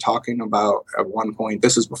that we were talking about at one point,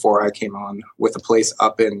 this was before I came on, with a place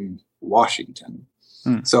up in Washington.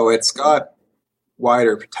 So it's got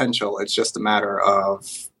wider potential. It's just a matter of,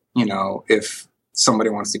 if somebody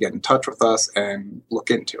wants to get in touch with us and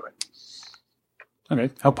look into it.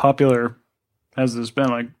 Okay. How popular has this been?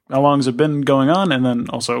 Like, how long has it been going on? And then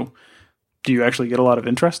also, do you actually get a lot of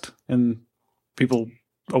interest in people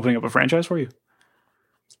opening up a franchise for you?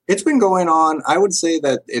 It's been going on. I would say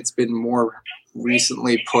that it's been more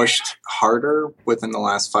recently pushed harder within the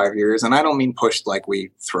last 5 years. And I don't mean pushed like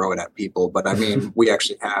we throw it at people, but I mean, we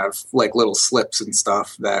actually have like little slips and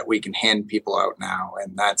stuff that we can hand people out now.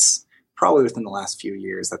 And that's probably within the last few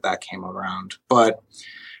years that came around. But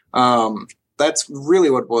that's really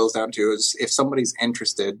what it boils down to is if somebody's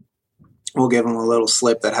interested, we'll give them a little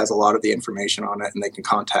slip that has a lot of the information on it, and they can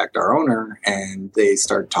contact our owner, and they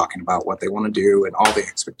start talking about what they want to do and all the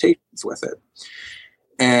expectations with it.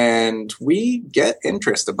 And we get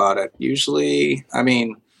interest about it. Usually, I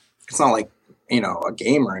mean, it's not like, a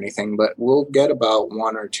game or anything, but we'll get about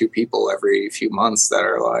 1 or 2 people every few months that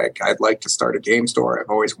are like, I'd like to start a game store. I've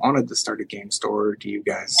always wanted to start a game store. Do you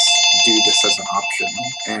guys do this as an option?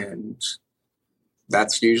 And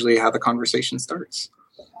that's usually how the conversation starts.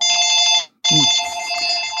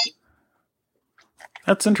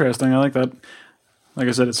 That's interesting. I like that. Like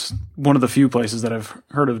I said, it's one of the few places that I've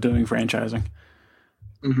heard of doing franchising.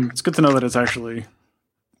 Mm-hmm. It's good to know that it's actually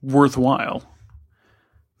worthwhile.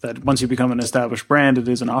 That once you become an established brand, it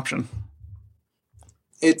is an option.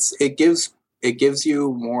 It gives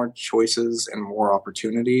you more choices and more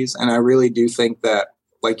opportunities, and I really do think that,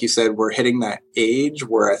 like you said, we're hitting that age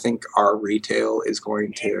where I think our retail is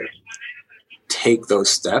going to take those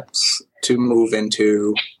steps to move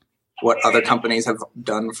into what other companies have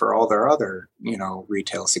done for all their other,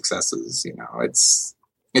 retail successes.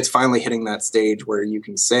 It's finally hitting that stage where you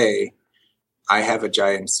can say, I have a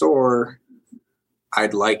giant store.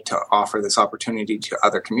 I'd like to offer this opportunity to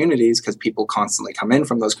other communities because people constantly come in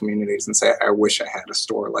from those communities and say, I wish I had a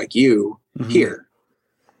store like you here.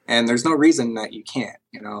 And there's no reason that you can't,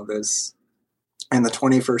 there's in the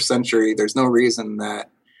 21st century, there's no reason that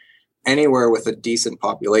anywhere with a decent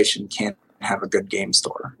population can't have a good game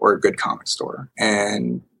store or a good comic store.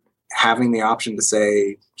 And having the option to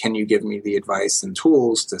say, can you give me the advice and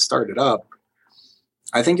tools to start it up?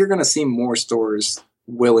 I think you're going to see more stores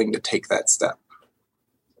willing to take that step.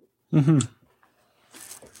 Mm-hmm.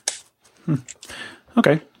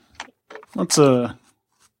 Okay. Let's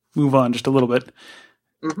move on just a little bit.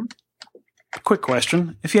 Mm-hmm. Quick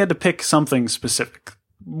question. If you had to pick something specific,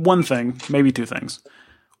 one thing, maybe 2 things,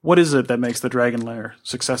 what is it that makes the Dragon Lair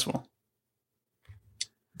successful?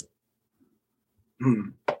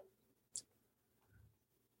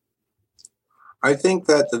 I think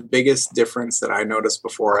that the biggest difference that I noticed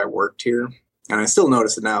before I worked here, and I still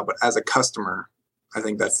notice it now, but as a customer, I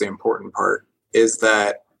think that's the important part, is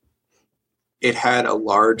that it had a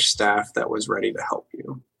large staff that was ready to help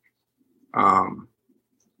you.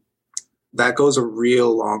 That goes a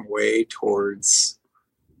real long way towards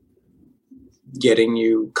getting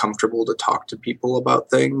you comfortable to talk to people about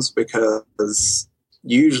things, because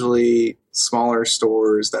usually smaller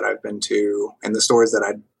stores that I've been to and the stores that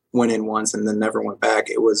I went in once and then never went back,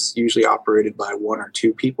 it was usually operated by 1 or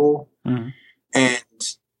 2 people. Mm-hmm.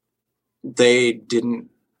 And they didn't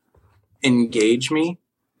engage me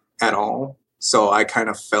at all. So I kind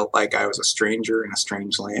of felt like I was a stranger in a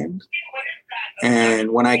strange land.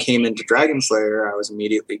 And when I came into Dragon's Lair, I was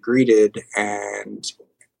immediately greeted, and,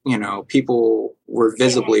 people were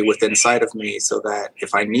visibly within sight of me so that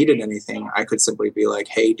if I needed anything, I could simply be like,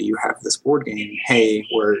 hey, do you have this board game? Hey,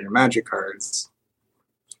 where are your magic cards?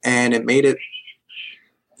 And it made it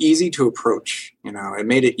easy to approach. It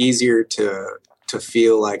made it easier to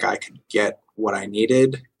feel like I could get what I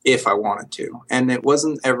needed if I wanted to. And it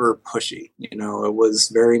wasn't ever pushy. It was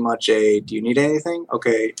very much do you need anything?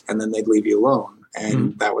 Okay. And then they'd leave you alone.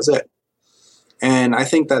 And that was it. And I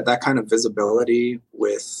think that kind of visibility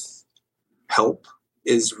with help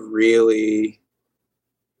is really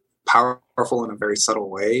powerful in a very subtle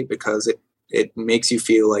way, because it makes you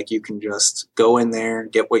feel like you can just go in there,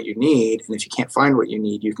 get what you need. And if you can't find what you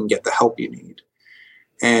need, you can get the help you need.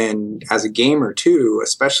 And as a gamer too,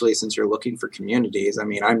 especially since you're looking for communities, I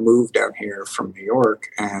mean, I moved down here from New York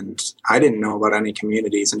and I didn't know about any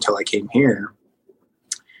communities until I came here.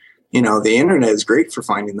 The internet is great for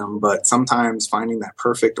finding them, but sometimes finding that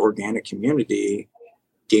perfect organic community,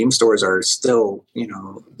 game stores are still,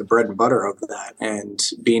 the bread and butter of that. And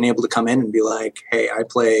being able to come in and be like, hey, I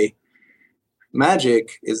play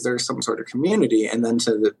Magic, is there some sort of community? And then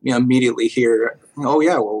to immediately hear, oh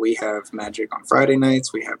yeah, well, we have Magic on Friday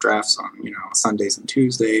nights, we have drafts on Sundays and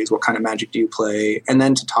Tuesdays. What kind of Magic do you play? And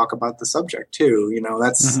then to talk about the subject too.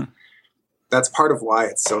 That's part of why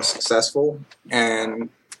it's so successful.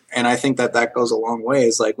 And I think that goes a long way.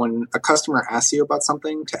 Is like when a customer asks you about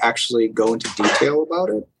something, to actually go into detail about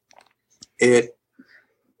it.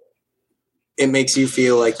 it makes you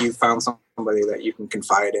feel like you found somebody that you can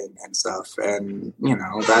confide in and stuff. And,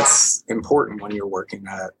 that's important when you're working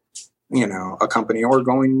at, a company or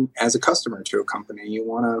going as a customer to a company. You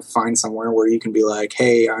want to find somewhere where you can be like,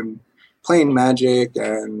 hey, I'm playing Magic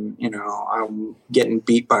and, I'm getting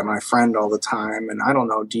beat by my friend all the time. And I don't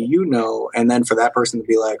know, do you know? And then for that person to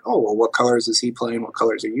be like, oh, well, what colors is he playing? What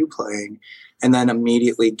colors are you playing? And then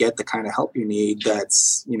immediately get the kind of help you need.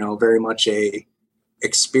 That's, very much a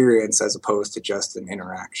experience as opposed to just an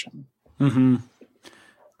interaction. Mm-hmm.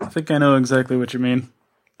 I think I know exactly what you mean.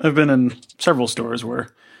 I've been in several stores where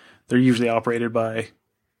they're usually operated by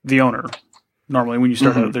the owner. Normally, when you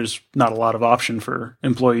start out, there's not a lot of option for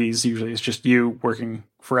employees. Usually, it's just you working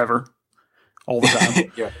forever, all the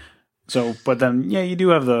time. Yeah. So, but then, you do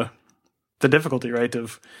have the difficulty, right,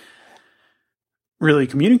 of really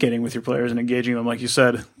communicating with your players and engaging them, like you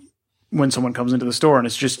said. When someone comes into the store and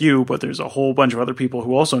it's just you, but there's a whole bunch of other people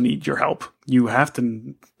who also need your help, you have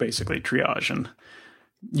to basically triage, and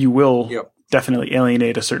you will definitely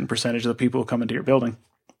alienate a certain percentage of the people who come into your building.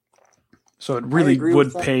 So it really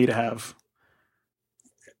would pay to have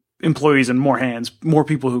employees in more hands, more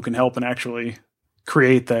people who can help and actually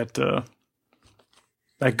create that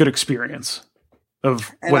that good experience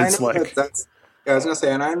of what it's like. I was gonna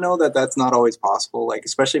say, and I know that that's not always possible. Like,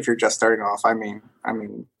 especially if you're just starting off. I mean,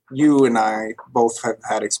 you and I both have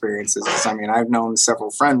had experiences. I mean, I've known several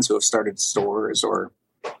friends who have started stores, or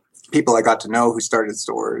people I got to know who started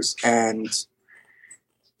stores, and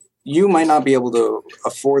you might not be able to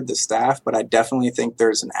afford the staff, but I definitely think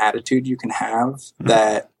there's an attitude you can have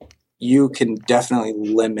that you can definitely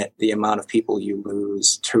limit the amount of people you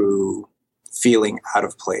lose to feeling out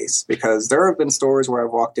of place. Because there have been stores where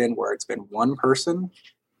I've walked in where it's been one person,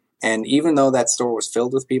 and even though that store was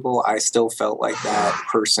filled with people, I still felt like that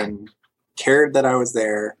person cared that I was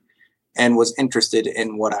there and was interested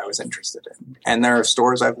in what I was interested in. And there are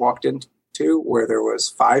stores I've walked into where there was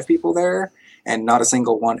 5 people there and not a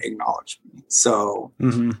single one acknowledged me. So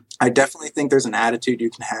I definitely think there's an attitude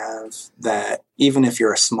you can have that even if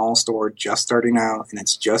you're a small store just starting out and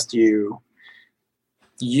it's just you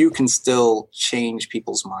can still change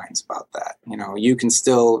people's minds about that. You can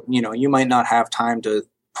still, you might not have time to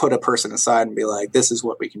put a person aside and be like, this is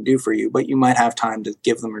what we can do for you, but you might have time to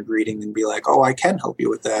give them a greeting and be like, oh, I can help you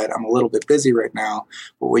with that. I'm a little bit busy right now,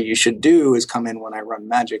 but what you should do is come in when I run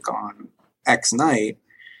Magic on X night,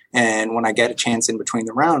 and when I get a chance in between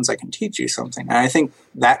the rounds, I can teach you something. And I think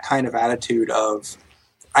that kind of attitude of,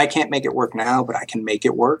 I can't make it work now, but I can make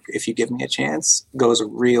it work if you give me a chance, goes a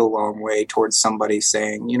real long way towards somebody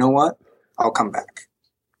saying, you know what, I'll come back.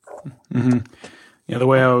 Mm-hmm. Yeah, the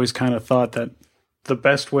way I always kind of thought that the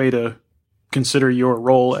best way to consider your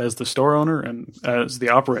role as the store owner and as the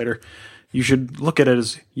operator, you should look at it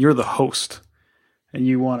as you're the host, and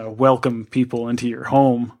you want to welcome people into your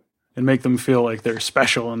home and make them feel like they're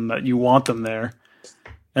special and that you want them there.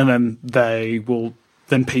 And then they will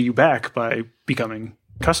then pay you back by becoming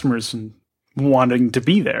customers and wanting to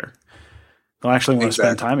be there. They'll actually want to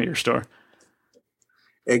spend time at your store.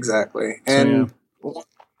 Exactly. And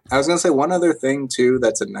I was going to say one other thing too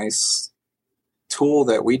that's a nice tool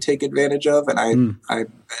that we take advantage of, and I bet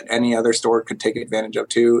any other store could take advantage of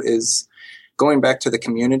too, is going back to the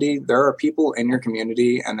community. There are people in your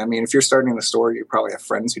community, and I mean, if you're starting a store, you probably have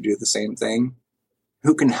friends who do the same thing,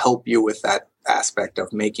 who can help you with that aspect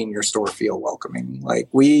of making your store feel welcoming. Like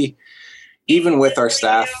even with our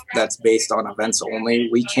staff that's based on events only,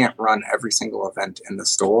 we can't run every single event in the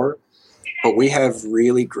store, but we have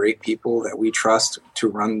really great people that we trust to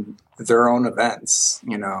run their own events,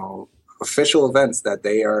 official events that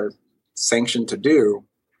they are sanctioned to do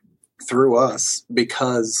through us,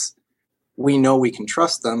 because we know we can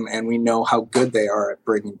trust them and we know how good they are at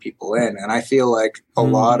bringing people in. And I feel like a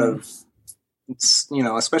lot of,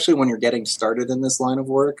 especially when you're getting started in this line of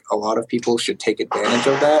work, a lot of people should take advantage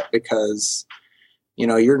of that, because,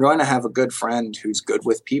 you're going to have a good friend who's good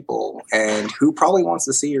with people and who probably wants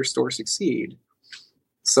to see your store succeed.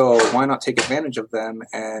 So why not take advantage of them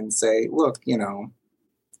and say, look,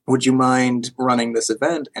 would you mind running this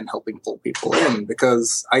event and helping pull people in?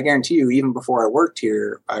 Because I guarantee you, even before I worked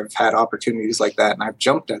here, I've had opportunities like that and I've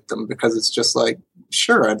jumped at them, because it's just like,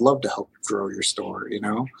 sure, I'd love to help grow your store,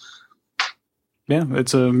 Yeah,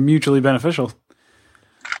 it's a mutually beneficial.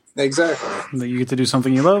 Exactly. That you get to do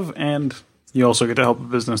something you love, and you also get to help a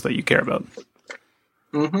business that you care about.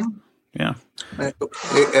 Mm-hmm. Yeah.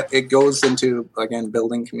 It goes into, again,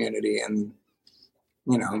 building community, and,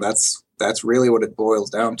 that's really what it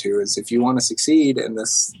boils down to, is if you want to succeed in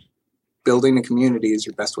this, building a community is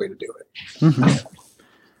your best way to do it. Mm-hmm.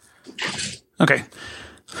 Okay.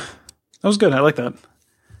 That was good. I like that.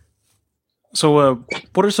 So,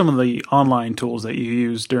 what are some of the online tools that you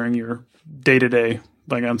use during your day-to-day?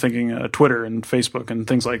 Like, I'm thinking Twitter and Facebook and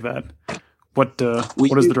things like that. What does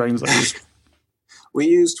the Dragons Lair use? We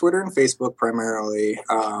use Twitter and Facebook primarily.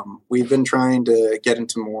 We've been trying to get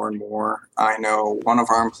into more and more. I know one of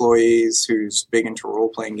our employees who's big into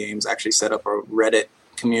role-playing games actually set up a Reddit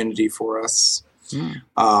community for us.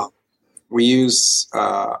 We use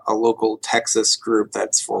a local Texas group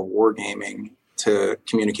that's for wargaming to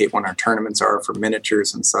communicate when our tournaments are for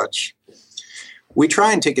miniatures and such. We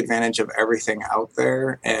try and take advantage of everything out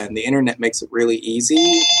there, and the internet makes it really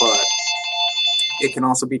easy, but it can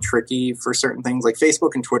also be tricky for certain things. Like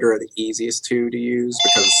Facebook and Twitter are the easiest two to use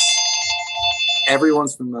because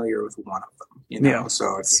everyone's familiar with one of them, you know? Yeah.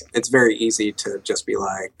 So it's very easy to just be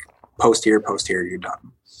like, post here, you're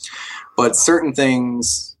done. But certain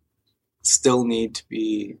things still need to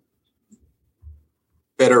be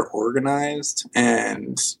better organized,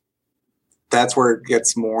 and that's where it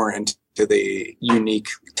gets more into the unique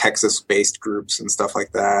Texas-based groups and stuff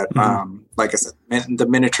like that. Like I said, the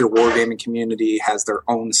miniature wargaming community has their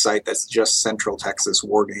own site that's just Central Texas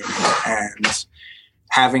Wargaming, and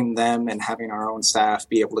having them and having our own staff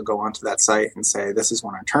be able to go onto that site and say, this is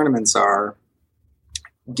when our tournaments are,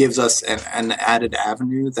 gives us an added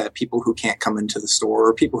avenue that people who can't come into the store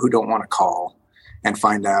or people who don't want to call and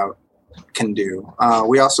find out can do.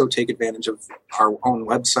 We also take advantage of our own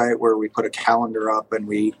website where we put a calendar up, and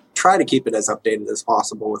we try to keep it as updated as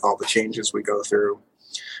possible with all the changes we go through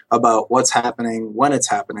about what's happening, when it's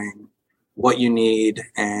happening, what you need,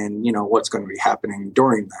 and, you know, what's going to be happening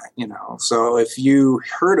during that, you know. So if you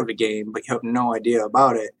heard of a game but you have no idea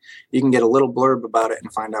about it, you can get a little blurb about it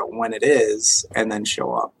and find out when it is and then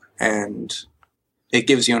show up. And it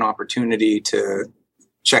gives you an opportunity to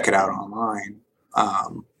check it out online.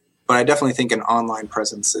 But I definitely think an online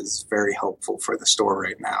presence is very helpful for the store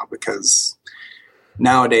right now, because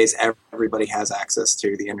nowadays everybody has access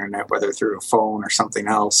to the internet, whether through a phone or something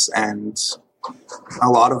else. And a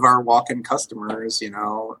lot of our walk-in customers, you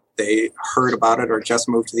know, they heard about it or just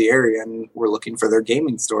moved to the area and were looking for their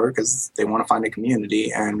gaming store because they want to find a community.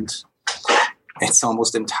 And it's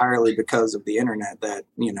almost entirely because of the internet that,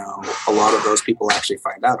 you know, a lot of those people actually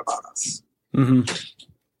find out about us.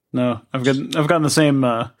 No, I've gotten the same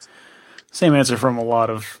answer from a lot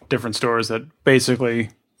of different stores, that basically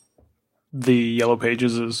the Yellow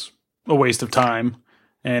Pages is a waste of time,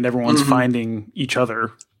 and everyone's finding each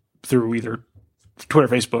other through either Twitter,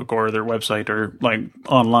 Facebook, or their website, or like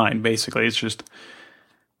online. Basically, it's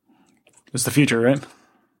the future, right?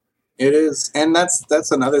 It is. And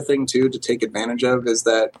that's another thing too to take advantage of, is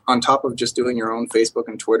that on top of just doing your own Facebook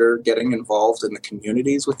and Twitter, getting involved in the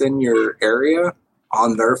communities within your area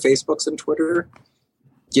on their Facebooks and Twitter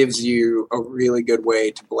gives you a really good way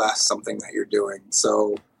to blast something that you're doing.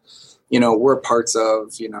 So, you know, we're parts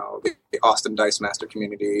of, you know, the Austin Dice Master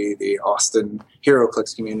community, the Austin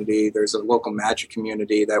HeroClix community. There's a local Magic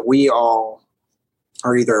community that we all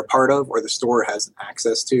are either a part of or the store has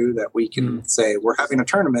access to, that we can say, we're having a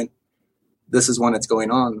tournament, this is when it's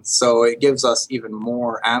going on. So it gives us even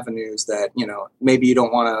more avenues that, you know, maybe you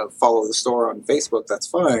don't want to follow the store on Facebook, that's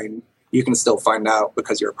fine. You can still find out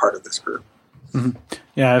because you're a part of this group.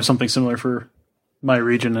 Yeah, I have something similar for my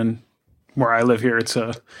region, and where I live here, it's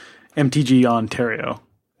MTG Ontario.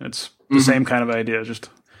 It's the same kind of idea, just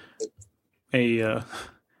a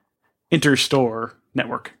inter-store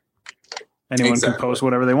network. Anyone can post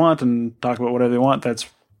whatever they want and talk about whatever they want. That's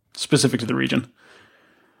specific to the region.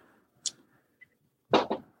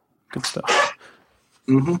 Good stuff.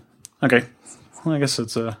 Okay. Well, I guess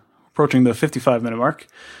it's approaching the 55-minute mark.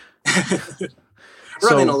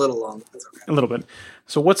 Running a little long. That's okay. A little bit.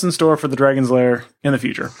 So what's in store for the Dragon's Lair in the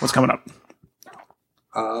future? What's coming up?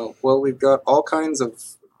 Well, we've got all kinds of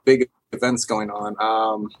big events going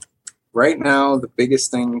on. Right now, the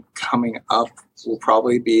biggest thing coming up will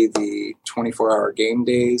probably be the 24-hour game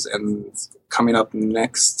days, and coming up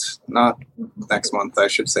not next month, I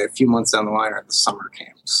should say, a few months down the line, are the summer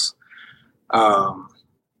camps.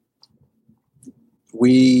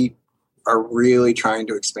 We are really trying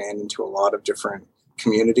to expand into a lot of different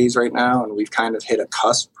communities right now, and we've kind of hit a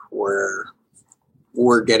cusp where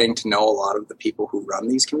we're getting to know a lot of the people who run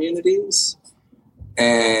these communities,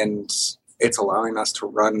 and it's allowing us to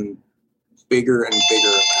run bigger and bigger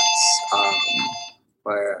events.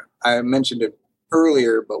 But I mentioned it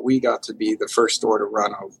earlier, but we got to be the first store to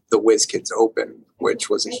run the WizKids Open, which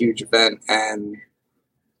was a huge event, and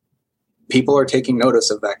people are taking notice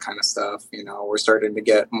of that kind of stuff. You know, we're starting to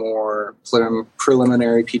get more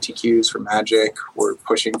preliminary PTQs for Magic. We're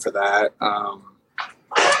pushing for that.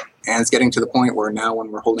 And it's getting to the point where now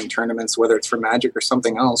when we're holding tournaments, whether it's for Magic or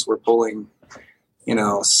something else, we're pulling,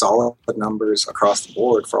 solid numbers across the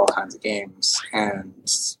board for all kinds of games. And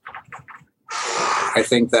I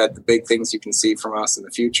think that the big things you can see from us in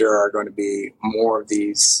the future are going to be more of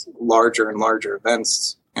these larger and larger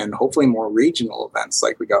events, and hopefully more regional events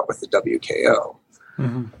like we got with the WKO.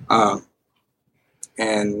 Mm-hmm.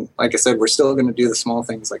 And like I said, we're still going to do the small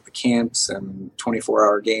things like the camps and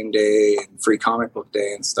 24-hour game day and free comic book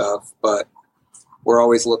day and stuff, but we're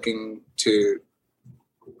always looking to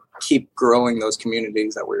keep growing those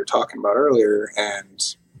communities that we were talking about earlier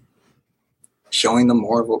and showing them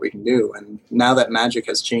more of what we can do. And now that Magic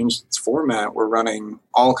has changed its format, we're running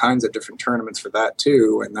all kinds of different tournaments for that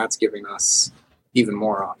too, and that's giving us even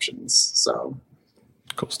more options. So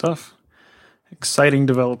cool stuff. Exciting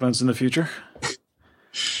developments in the future.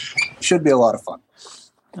 Should be a lot of fun.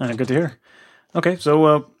 Good to hear. Okay,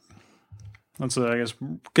 so let's, I guess,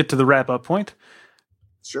 get to the wrap-up point.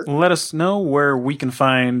 Sure. Let us know where we can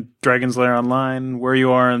find Dragon's Lair online, where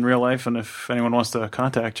you are in real life, and if anyone wants to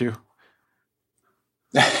contact you.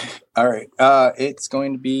 All right. It's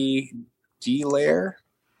going to be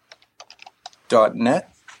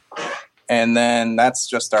dlair.net, and then that's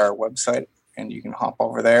just our website. And you can hop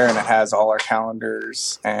over there, and it has all our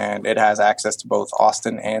calendars, and it has access to both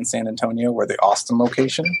Austin and San Antonio. We're the Austin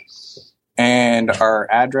location. And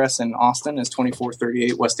our address in Austin is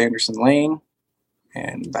 2438 West Anderson Lane,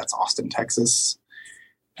 and that's Austin, Texas.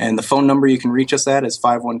 And the phone number you can reach us at is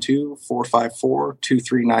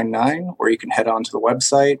 512-454-2399, or you can head on to the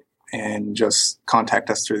website and just contact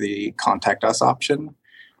us through the Contact Us option,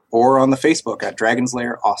 or on the Facebook at Dragon's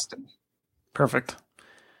Lair Austin. Perfect.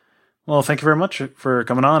 Well, thank you very much for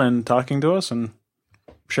coming on and talking to us and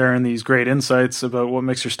sharing these great insights about what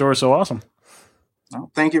makes your store so awesome. Well,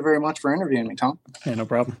 thank you very much for interviewing me, Tom. Yeah, no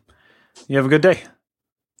problem. You have a good day.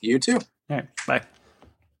 You too. All right, bye.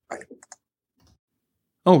 Bye.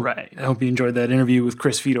 All right, I hope you enjoyed that interview with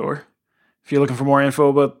Chris Fedor. If you're looking for more info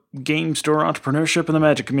about game store entrepreneurship in the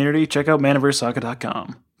Magic community, check out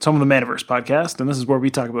ManaverseSaga.com. It's home of the Manaverse podcast, and this is where we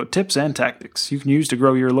talk about tips and tactics you can use to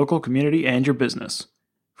grow your local community and your business.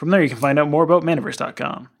 From there, you can find out more about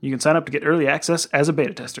Manaverse.com. You can sign up to get early access as a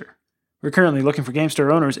beta tester. We're currently looking for game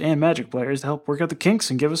store owners and Magic players to help work out the kinks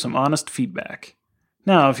and give us some honest feedback.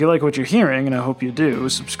 Now, if you like what you're hearing, and I hope you do,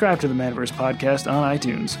 subscribe to the Manaverse podcast on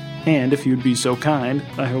iTunes. And if you'd be so kind,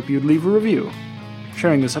 I hope you'd leave a review.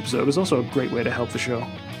 Sharing this episode is also a great way to help the show.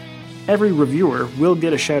 Every reviewer will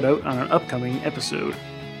get a shout out on an upcoming episode.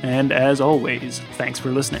 And as always, thanks for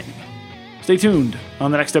listening. Stay tuned. On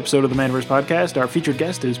the next episode of the Manaverse podcast, our featured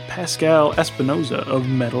guest is Pascal Espinoza of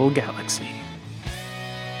Metal Galaxy.